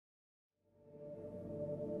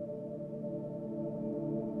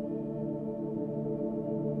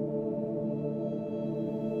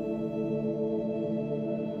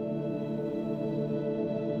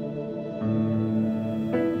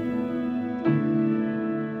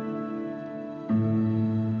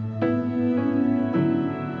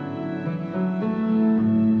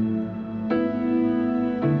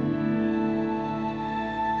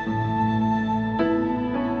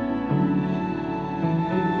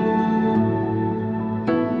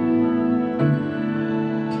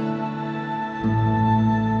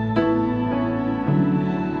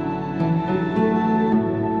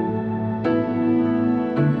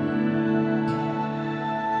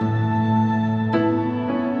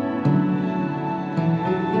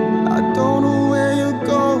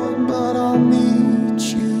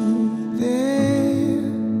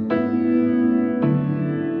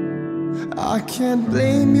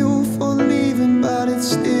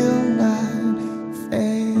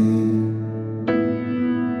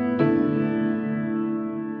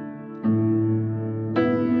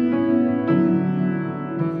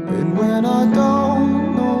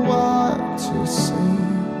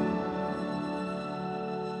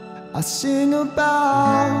I sing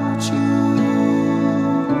about you.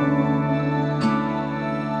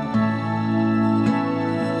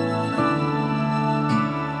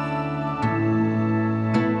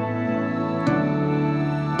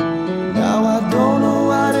 Now I don't know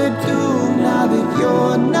what to do now that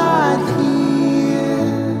you're not here.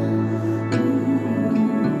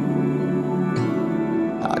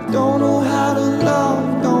 I don't know how to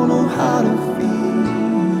love, don't know how to feel.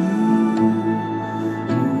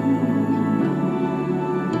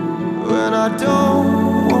 When I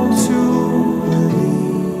don't want to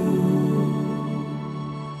believe,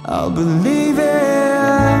 I'll believe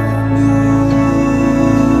in you.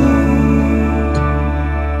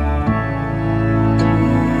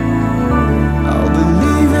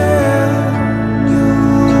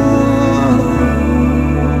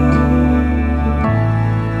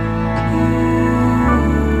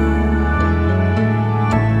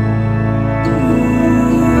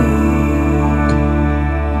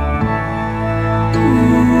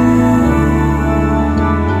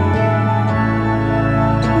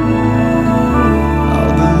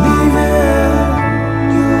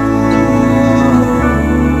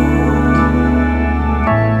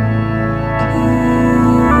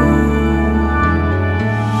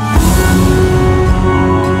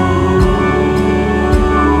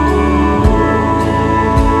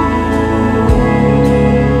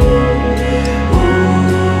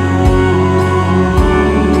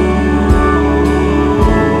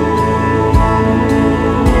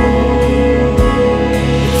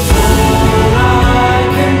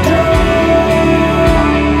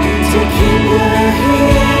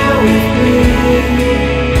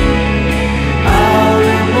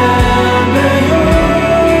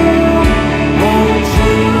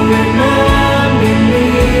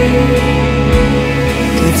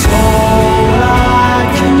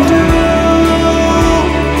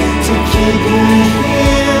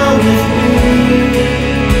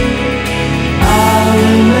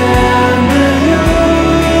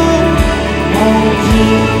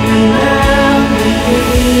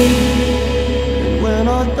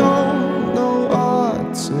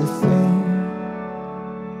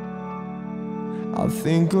 I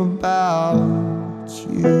think about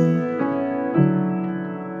you.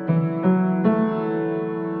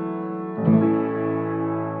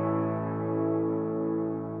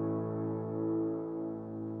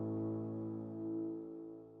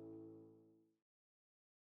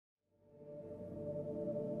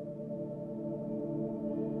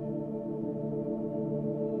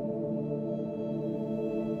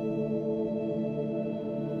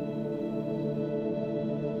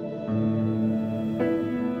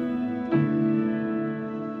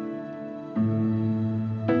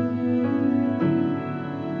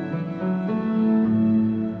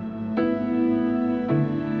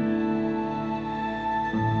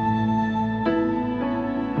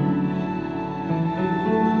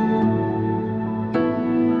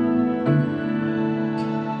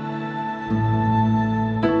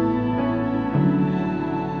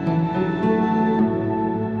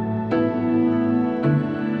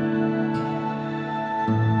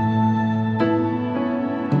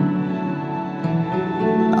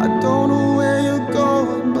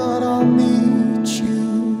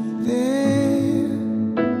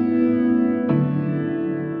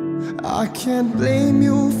 I can't blame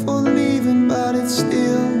you for leaving, but it's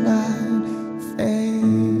still not fair.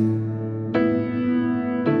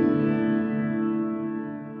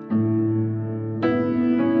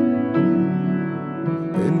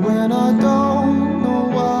 And when I don't know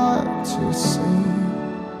what to sing,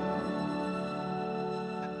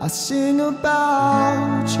 I sing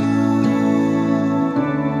about you.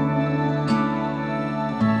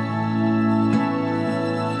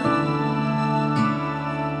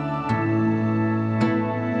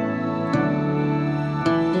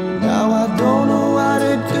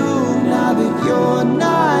 You're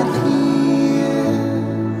not here.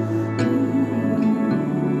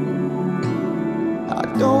 I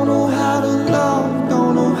don't know how to love,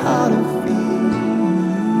 don't know how to feel.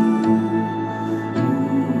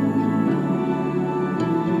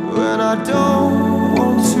 When I don't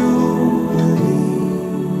want to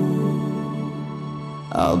believe,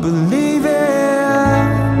 I'll believe in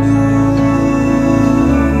you.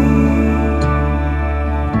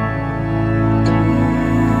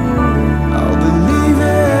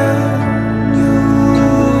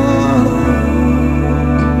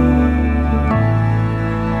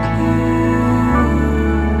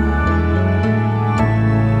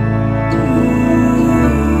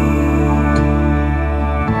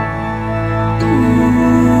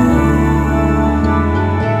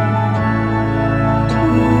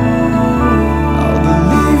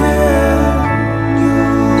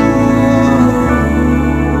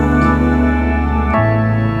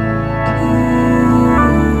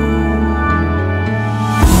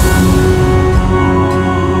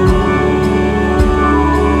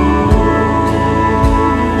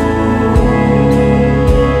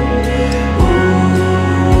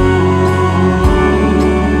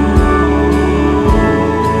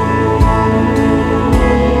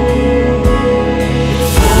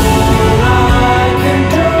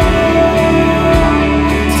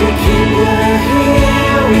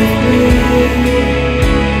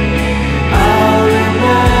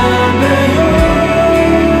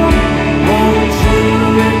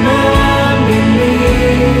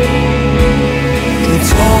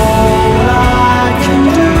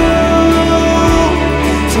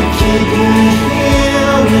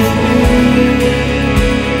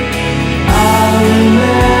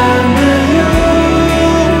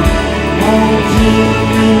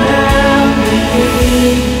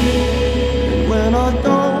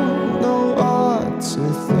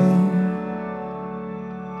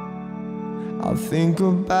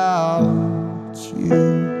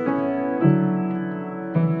 you.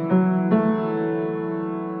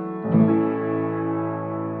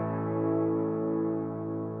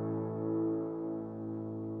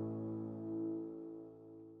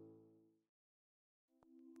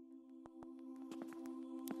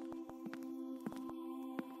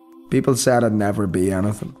 People said I'd never be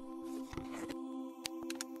anything.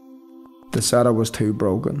 They said I was too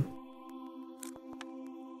broken.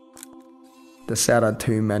 They said I had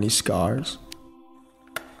too many scars.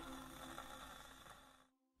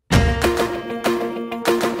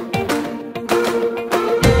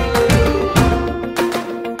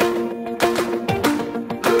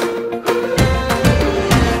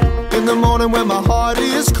 In the morning when my heart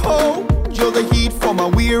is cold, you're the heat for my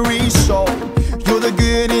weary soul. You're the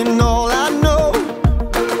good in all I know.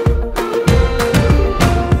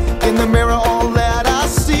 In the mirror all that I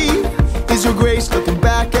see is your grace looking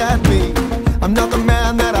back at me. I'm not the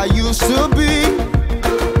man that I used to be.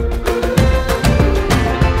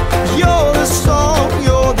 You're the song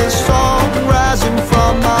rising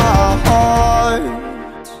from my heart.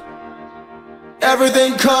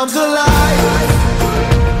 Everything comes alive.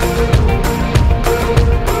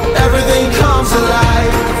 Everything comes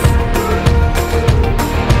alive.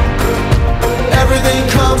 Everything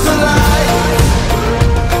comes alive.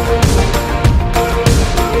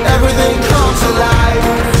 Everything comes alive.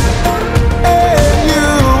 And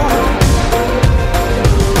you.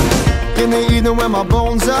 In the evening when my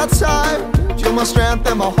bones are tired, you're my strength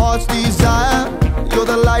and my heart's desire. You're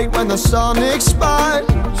the light when the sun expires.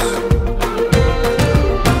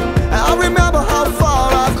 I remember how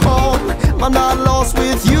far I've come. I'm not lost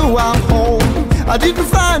with you, I'm home. I didn't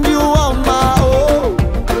find you on my own.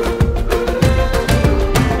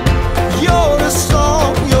 You're the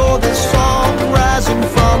song rising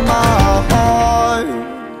from my heart.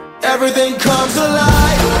 Everything comes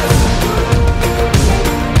alive.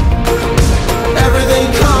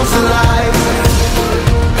 Everything comes alive.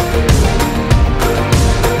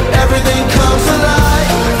 Everything comes alive.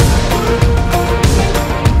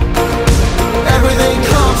 Everything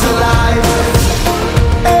comes alive.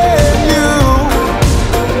 And you,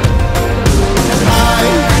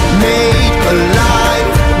 I'm made alive.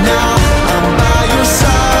 Now I'm by your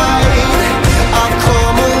side. I've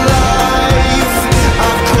come alive.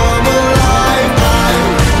 I've come alive. I'm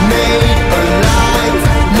made alive.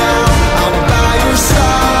 Now I'm by your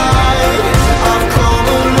side. I've come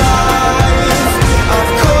alive.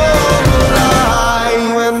 I've come alive.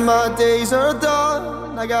 When my days are done,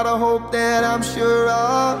 I gotta hope that I'm sure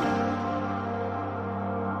of.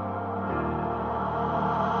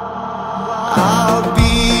 I'll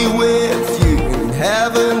be with you in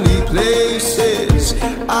heavenly places.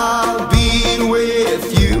 I'll be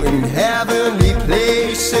with you in heavenly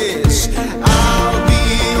places. I'll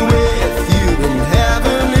be with you in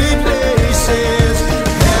heavenly places.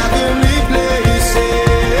 Heavenly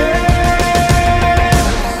places.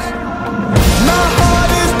 My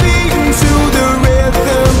heart is beating to the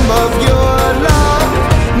rhythm of your love.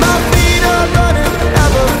 My feet are running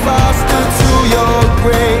ever faster to your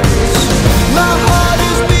grace. My heart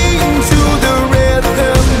is beating to the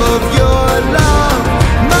rhythm of your love.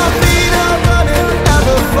 My feet are running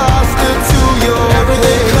ever faster to your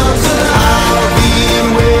everything comes alive. I'll be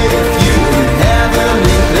with you in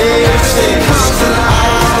heavenly places.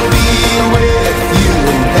 I'll be with you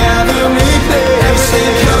in heavenly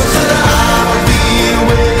places. I'll be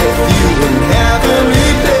with you in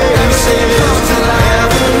heavenly places.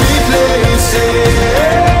 Heavenly places.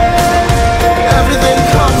 Everything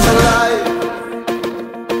comes alive.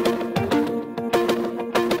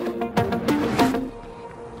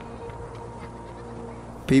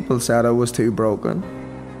 People said I was too broken,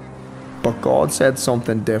 but God said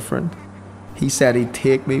something different. He said He'd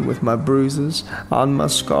take me with my bruises and my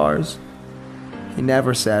scars. He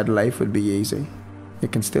never said life would be easy.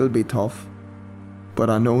 It can still be tough, but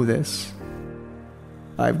I know this: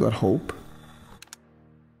 I've got hope.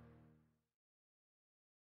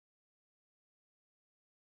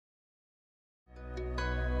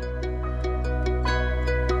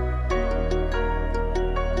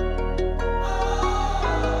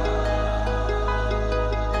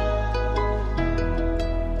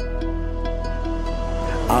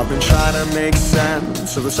 I've been trying to make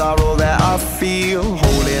sense of the sorrow that I feel,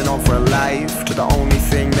 holding on for life to the only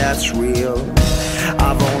thing that's real.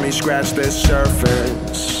 I've only scratched the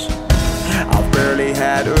surface, I've barely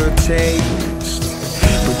had a taste,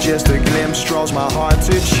 but just a glimpse draws my heart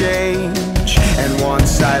to change, and one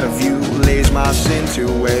side of you lays my sin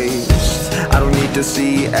to waste. I don't need to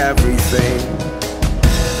see everything,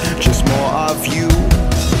 just more of you.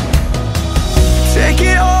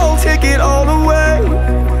 take it all away.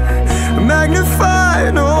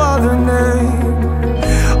 Magnify no other name.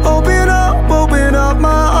 Open up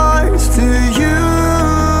my eyes to you.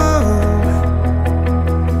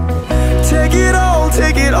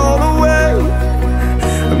 Take it all away.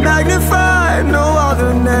 Magnify no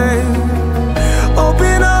other name.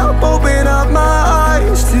 Open up my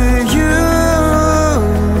eyes to you.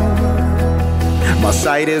 My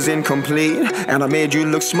sight is incomplete, and I made you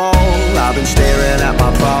look small. I've been staring at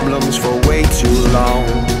my problems for way too long.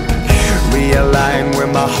 Realign where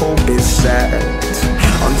my hope is set,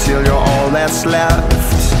 until you're all that's left.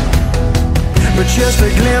 But just a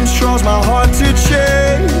glimpse draws my heart to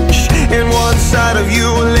change, and one side of you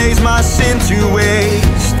lays my sin to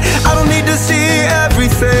waste. I don't need to see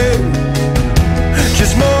everything,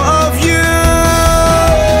 just more of you.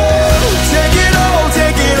 Take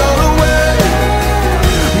it all away.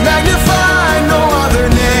 Magnify no other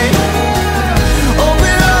name.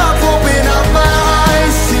 Open up my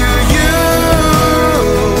eyes to you.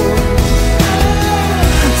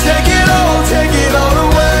 Take it all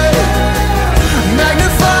away.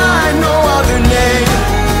 Magnify no other name.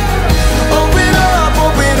 Open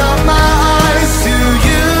up my eyes to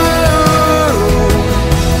you.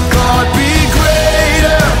 God, be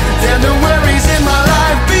greater than the worries in my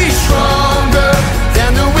life. Be stronger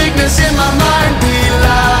than the weakness in my mind. Be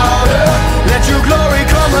louder, let your glory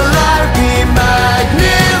come alive. Be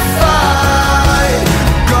magnified.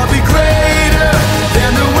 God, be greater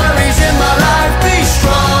than the worries in my life. Be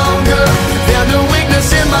stronger than the weakness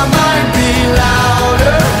in my mind. Be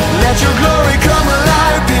louder, let your glory come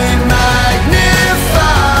alive. Be magnified.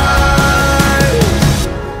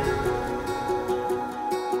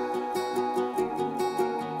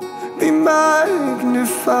 Be magnified.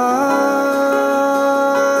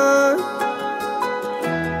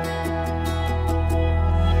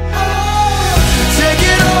 Take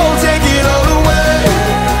it all away.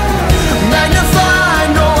 Magnify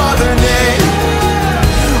no other name.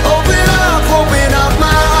 Open up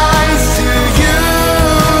my eyes to you.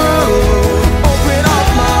 Open up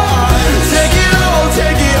my eyes. Take it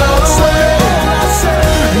all away.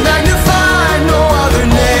 Magnify no other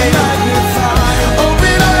name.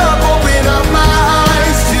 Open up my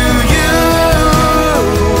eyes to you.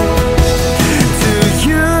 To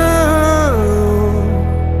you.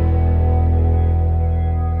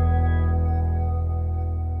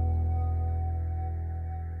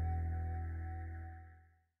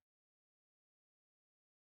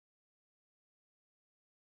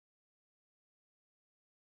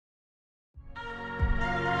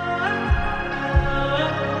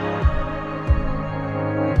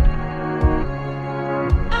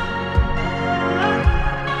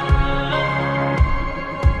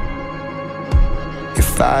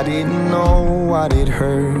 If I didn't know what it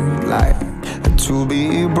hurt like to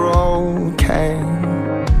be broken,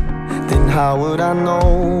 then how would I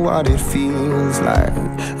know what it feels like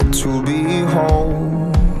to be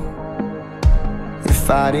whole? If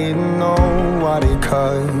I didn't know what it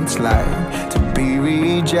cuts like to be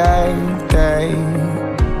rejected,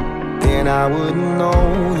 then I wouldn't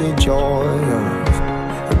know the joy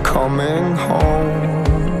of coming home.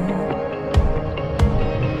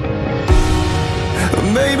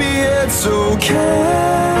 Maybe it's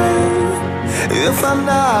okay if I'm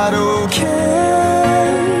not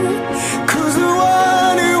okay, 'cause the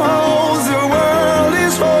one who holds the world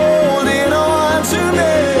is holding on to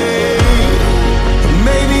me.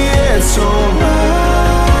 Maybe it's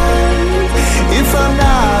alright if I'm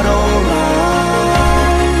not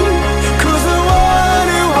alright, 'cause the one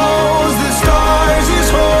who holds the stars is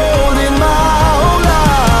holding my whole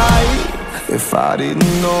life. If I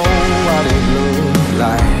didn't know what it looked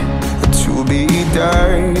like to be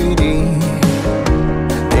dirty,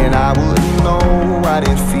 then I wouldn't know what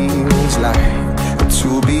it feels like to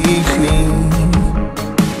be clean.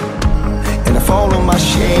 And if all of my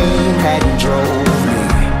shame hadn't drove me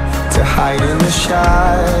to hide in the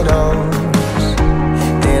shadows,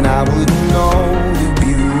 then I wouldn't know the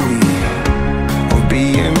beauty of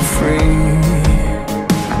being free.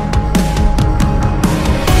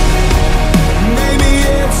 Maybe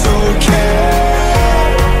it's okay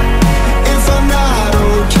if I'm not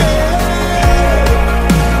okay.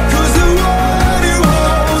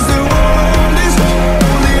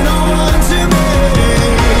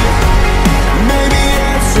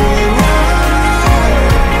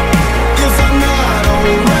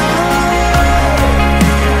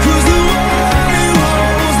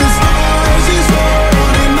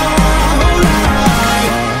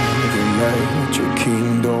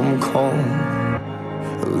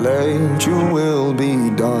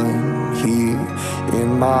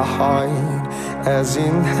 as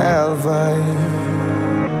in heaven.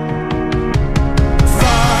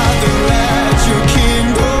 Father, let your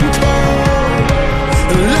kingdom come,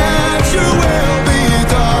 let your will be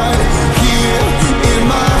done here in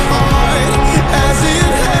my heart as in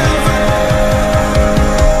heaven.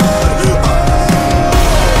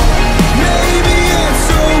 Maybe it's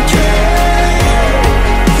okay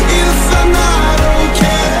if I'm not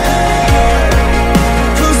okay,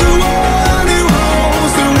 'cause the one who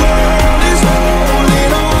owns the world is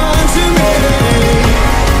holding on to me.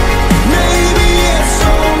 Maybe it's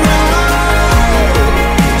alright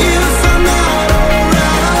if I'm not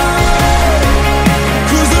alright,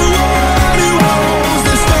 'cause the one who owns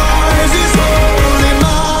the stars is holding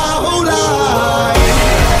my whole life.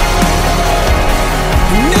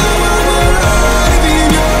 Now I'm alive in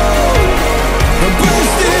you,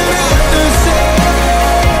 bursting at the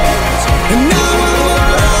seams. And now I'm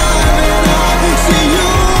alive and I see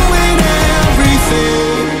you in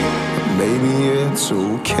everything. Maybe it's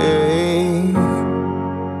okay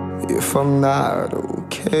if I'm not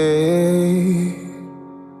okay.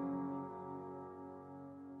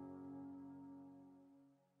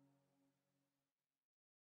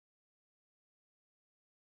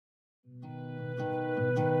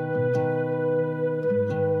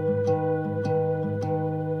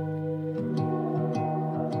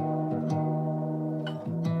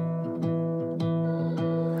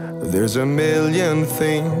 There's a million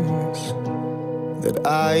things that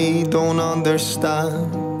I don't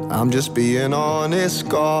understand. I'm just being honest,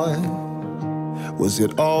 God. Was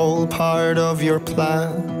it all part of your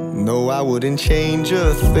plan? No, I wouldn't change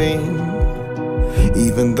a thing.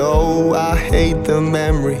 Even though I hate the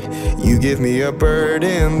memory, you give me a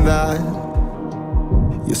burden that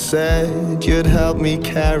you said you'd help me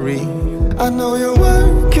carry. I know you're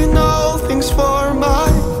working all things for my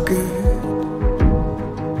good,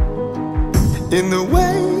 in the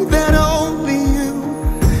way that only you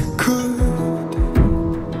could.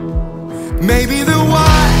 Maybe the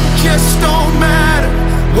why just don't matter.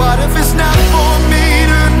 What if it's not for me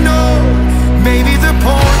to know? Maybe the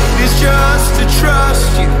point is just to trust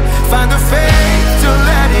you, find the faith to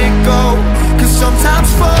let it go. 'Cause sometimes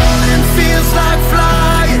falling feels like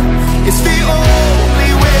flying, it's the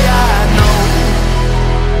only way I know.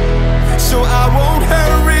 So I won't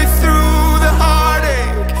hurry through the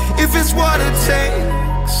heartache if it's what it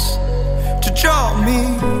takes to draw me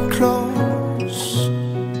close.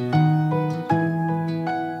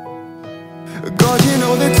 God, you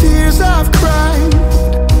know the tears I've cried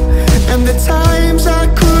and the times I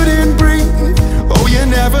couldn't breathe. Oh, you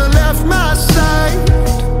never left my side,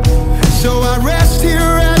 so I rest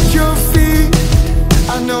here at your feet.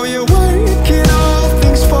 I know you're working all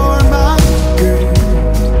things for my good,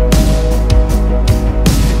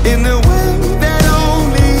 in the way that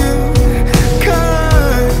only you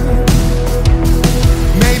could.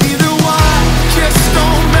 Maybe the why just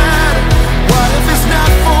don't matter. What if it's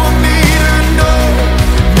not for me to know?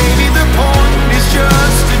 Maybe the point is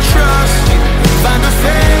just to trust you, find the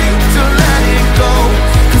faith to let it go.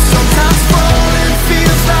 'Cause sometimes falling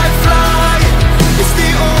feels like flying, it's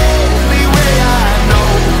the only way I know.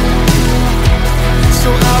 So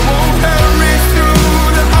I won't hurry through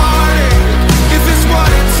the heartache if it's what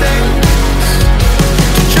it takes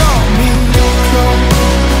to draw me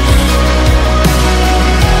close,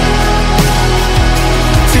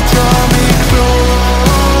 to draw me close.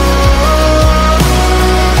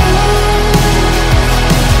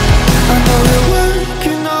 I know you're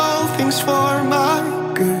working all things for my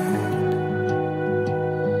good,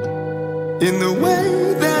 in the way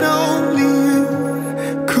that only you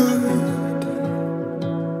could.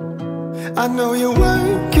 I know you're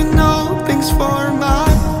working all things for my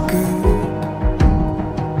good,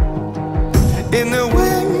 in the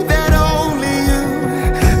way that only you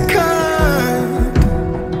could.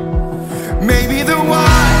 Maybe the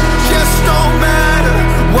why just don't matter.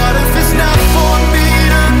 What if it's not for me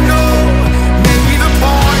to know? Maybe the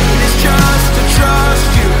point is just to trust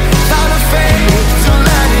you, out of faith to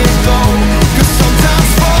let it go. 'Cause sometimes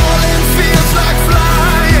falling feels like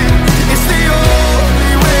flying, it's the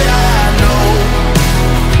only way I know.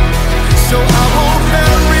 So I won't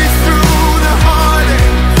hurry through the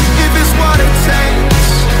heartache if it's what it takes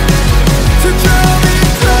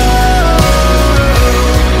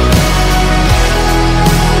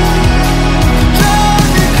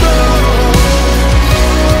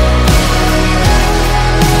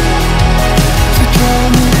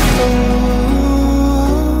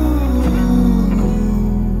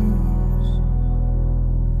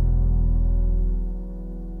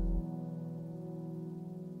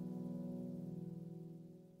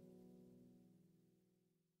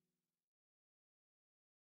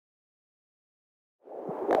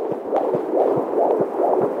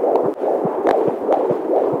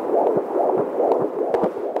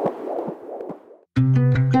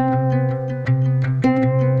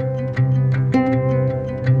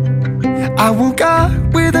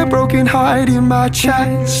heart in my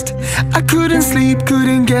chest. I couldn't sleep,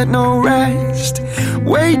 couldn't get no rest,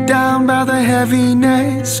 weighed down by the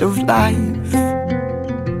heaviness of life.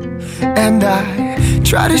 And I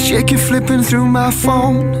try to shake it, flipping through my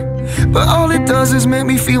phone, but all it does is make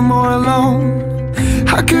me feel more alone.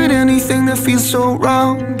 How could anything that feels so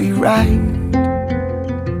wrong be right?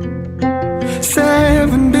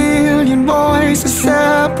 7 billion voices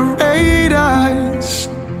separate us,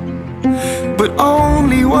 but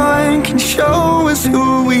only one can show us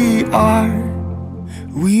who we are.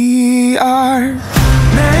 We are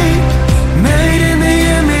made in the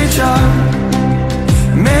image of,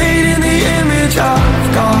 made in the image of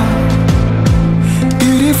God.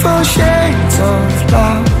 Beautiful shades of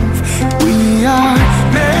love. We are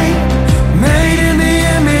made in the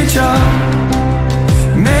image of,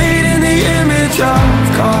 made in the image of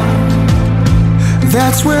God.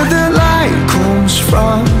 That's where the light comes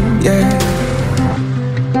from, yeah.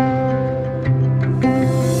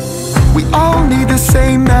 We all need the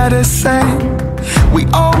same medicine, we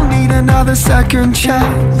all need another second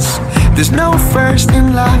chance. There's no first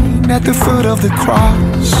in line at the foot of the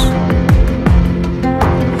cross.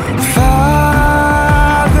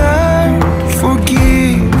 Father,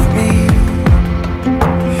 forgive me,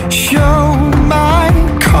 show my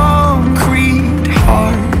concrete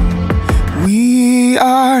heart. We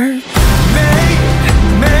are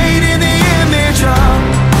made in the image of,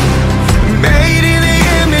 made in the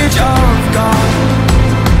image of God.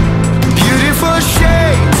 Beautiful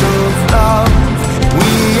shades of love.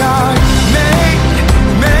 We are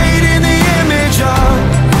made in the image of,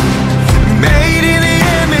 made in the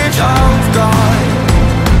image of God.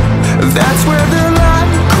 That's where the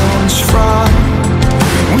light comes from.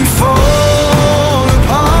 We fall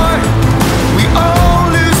apart, we all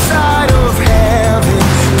lose sight of heaven,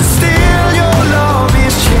 but still your love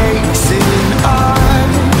is chasing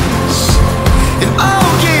us. And oh,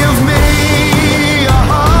 give me a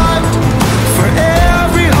heart for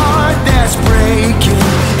every heart that's breaking,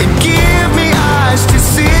 and give me eyes to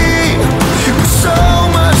see we're so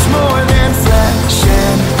much more than flesh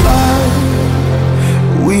and blood.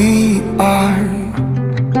 We are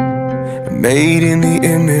made in the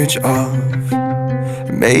image of,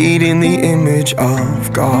 made in the image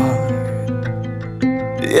of God.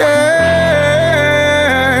 Yeah,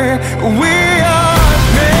 we are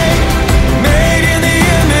made in the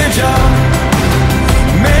image of,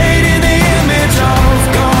 made in the image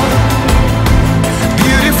of God.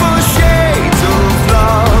 Beautiful shades of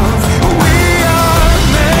love. We are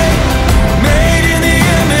made in the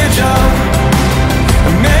image of,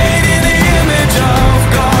 made in the image of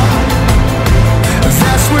God.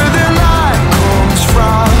 That's where the light comes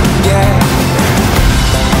from, yeah.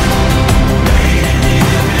 Made in the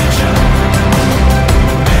image of,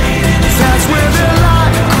 that's where the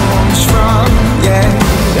light comes from, yeah.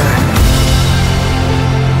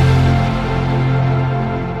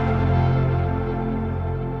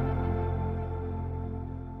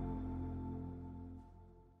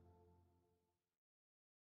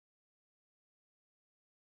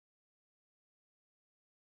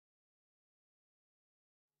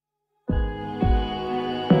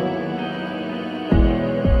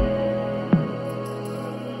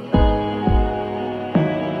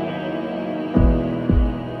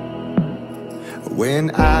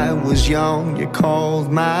 When I was young, you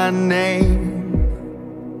called my name.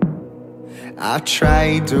 I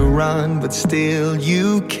tried to run, but still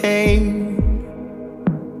you came.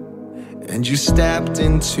 And you stepped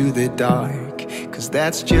into the dark, 'cause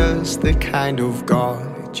that's just the kind of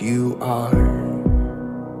God you are.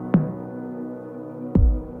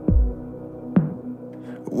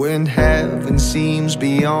 When heaven seems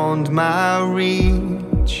beyond my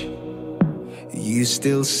reach, you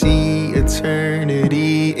still see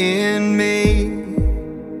eternity in me.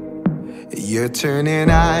 You're turning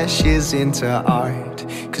ashes into art,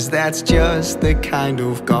 'cause that's just the kind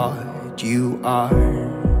of God you are.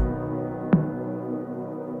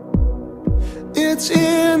 It's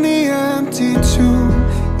in the empty tomb,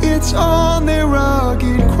 it's on the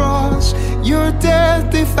rugged cross. Your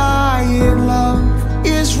death-defying love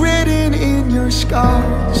is written in your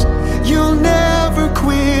scars. You'll never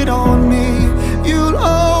quit on me, you'll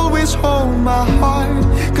always hold my heart,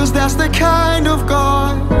 'cause that's the kind of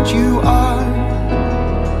God you are.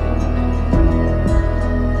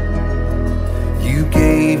 You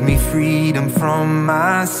gave me freedom from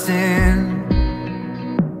my sin.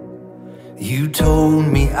 You told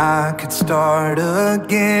me I could start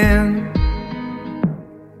again.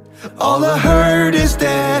 All the hurt is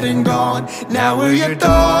dead and gone. Now we're your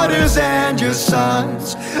daughters and your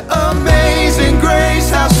sons. Amazing grace,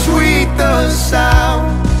 how sweet the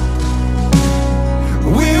sound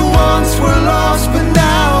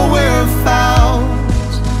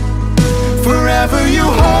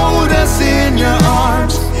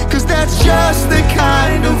just the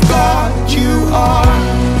kind of God you are.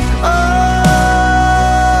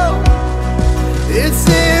 Oh, it's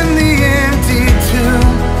in the empty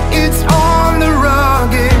tomb, it's on the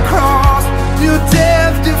rugged cross. Your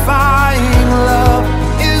death-defying love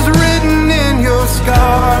is written in your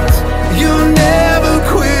scars. You'll never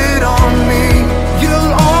quit on me,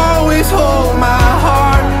 you'll always hold my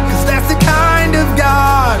heart, 'cause that's the kind of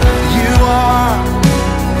God you are.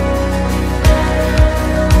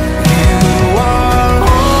 You are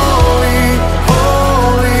holy,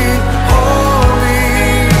 holy, holy,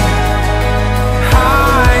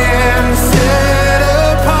 high and set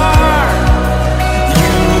apart.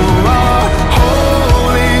 You are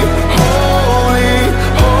holy, holy,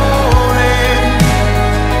 holy,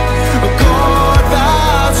 God,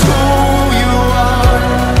 that's who you are.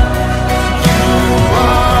 You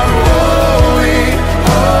are holy,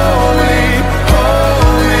 holy,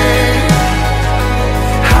 holy,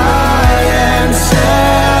 high and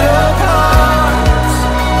set apart.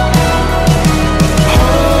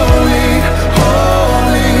 Holy,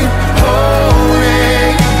 holy, holy,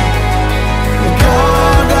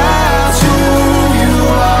 God, that's who you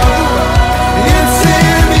are. It's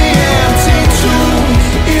in the empty tomb,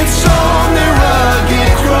 it's on the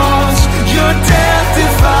rugged cross. Your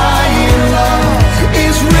death-defying love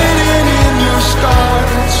is written in your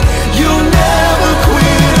scars. You'll never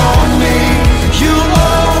quit on me, you'll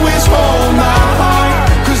always hold my heart,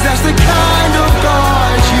 'cause that's the kind of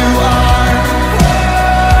God you are.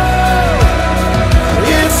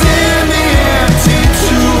 It's in the empty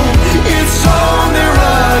tomb, it's on the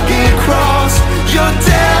rugged cross. Your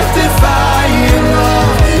death-defying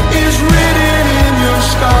love is written in your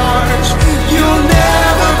scars. You'll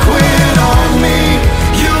never quit on me,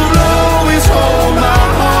 you'll always hold my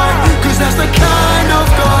heart, 'cause that's the kind of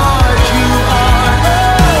God you are.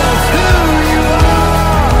 That's who you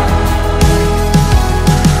are.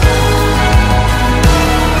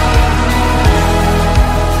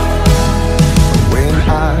 When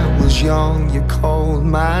I was young, you called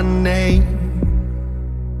my name.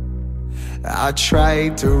 I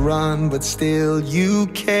tried to run, but still you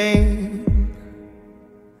came.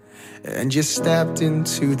 And you stepped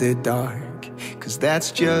into the dark, 'cause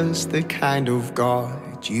that's just the kind of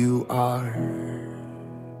God you are.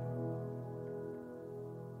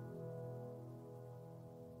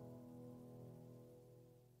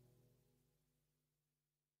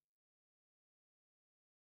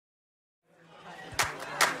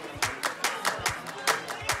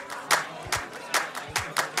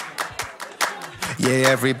 Yeah,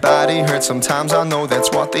 everybody hurts sometimes, I know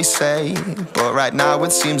that's what they say, but right now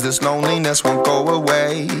it seems this loneliness won't go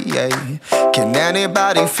away. Yeah. Can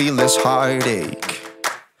anybody feel this heartache?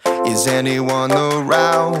 Is anyone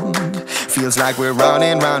around? Feels like we're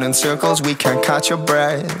running round in circles, we can't catch a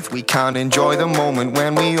breath. We can't enjoy the moment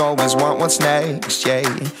when we always want what's next. Yeah,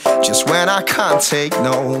 just when I can't take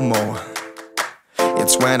no more,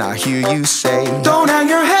 it's when I hear you say, don't hang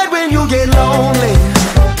your head when you get lonely.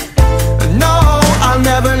 No, I'll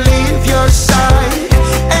never leave your side.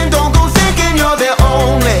 And don't go thinking you're the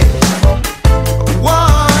only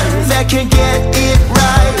one that can get it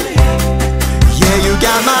right. Yeah, you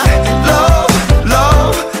got my love,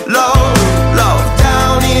 love, love, love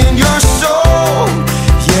down in your soul.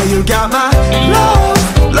 Yeah, you got my love,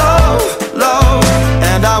 love, love,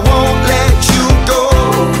 and I won't let you go.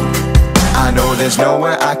 I know there's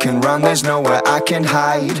nowhere I can run, there's nowhere I can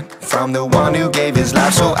hide from the one who gave his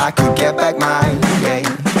life so I could get back mine. Yeah.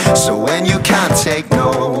 So when you can't take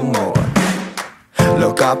no more,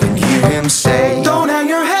 look up and hear him say, don't hang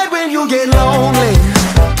your head when you get lonely.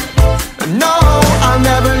 No, I'll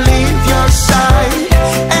never leave your side.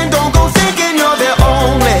 And don't go thinking you're the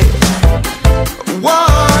only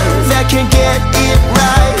one that can get it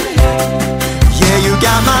right. Yeah, you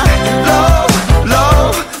got my love,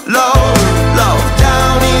 love, love, love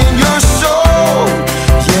down in your soul.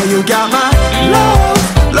 Yeah, you got my love,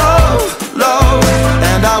 love, love,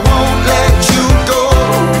 and I won't let you go.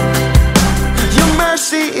 Your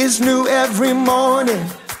mercy is new every morning,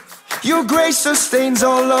 your grace sustains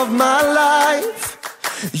all of my life.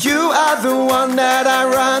 You are the one that I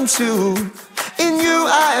run to, in you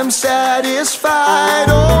I am satisfied.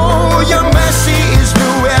 Oh, your mercy is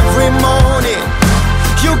new every morning,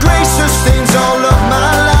 your grace sustains all of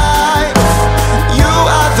my life. You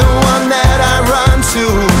are the one that I run to,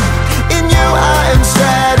 in you I am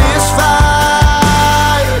satisfied.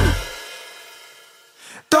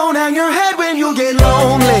 Don't hang your head when you get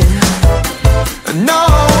lonely. No,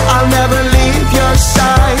 I'll never leave your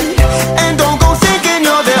side. And don't go thinking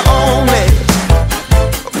you're the only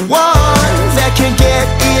one that can get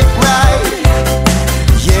it right.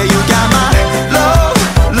 Yeah, you got my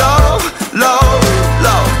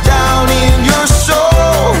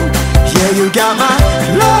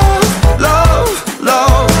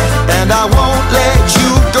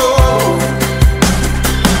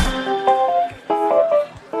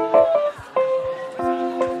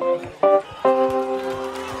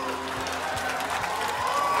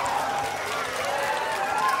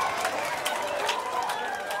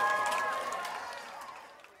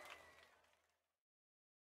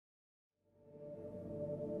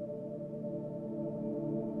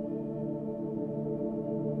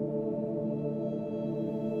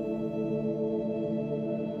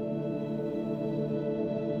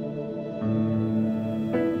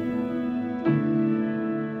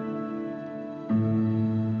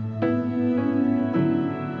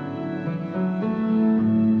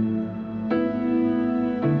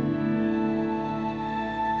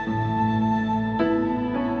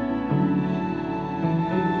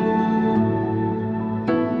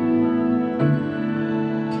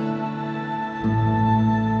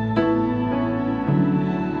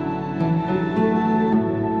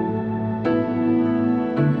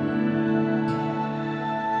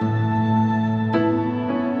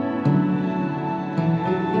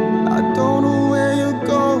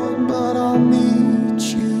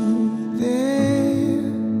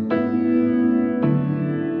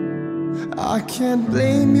can't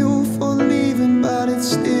blame you for leaving, but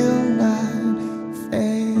it's still not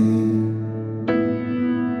fair.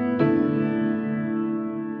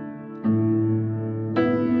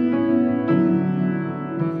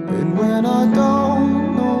 And when I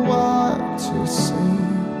don't know what to sing,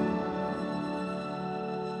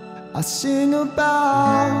 I sing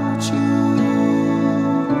about you.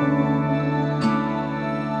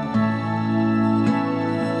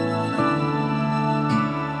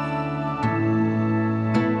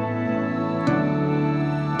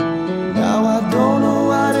 Now I don't know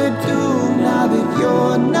what to do now that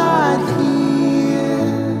you're not here.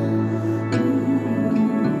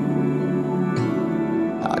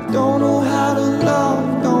 I don't know how to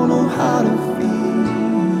love, don't know how to feel.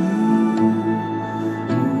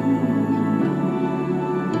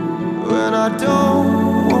 When I don't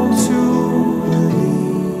want to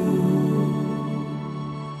believe,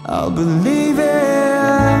 I'll believe in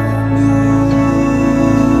you.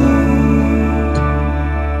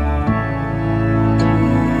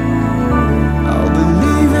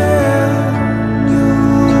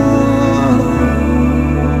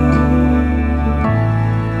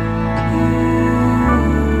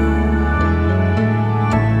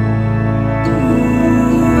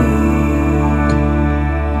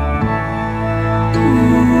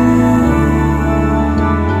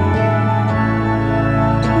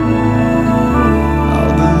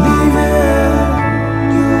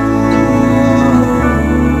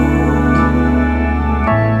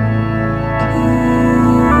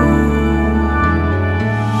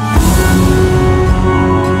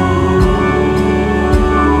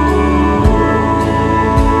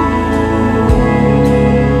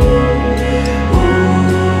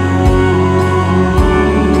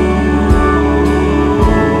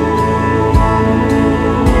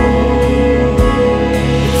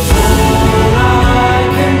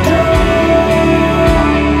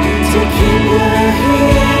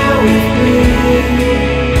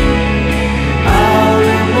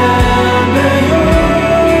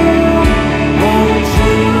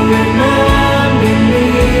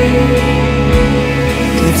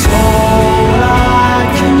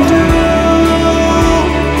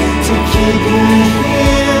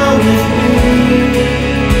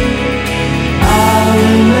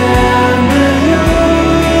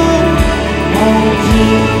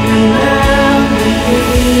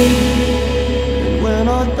 When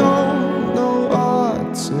I don't know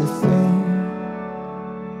what to think,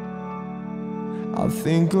 I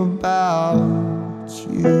think about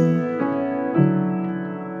you.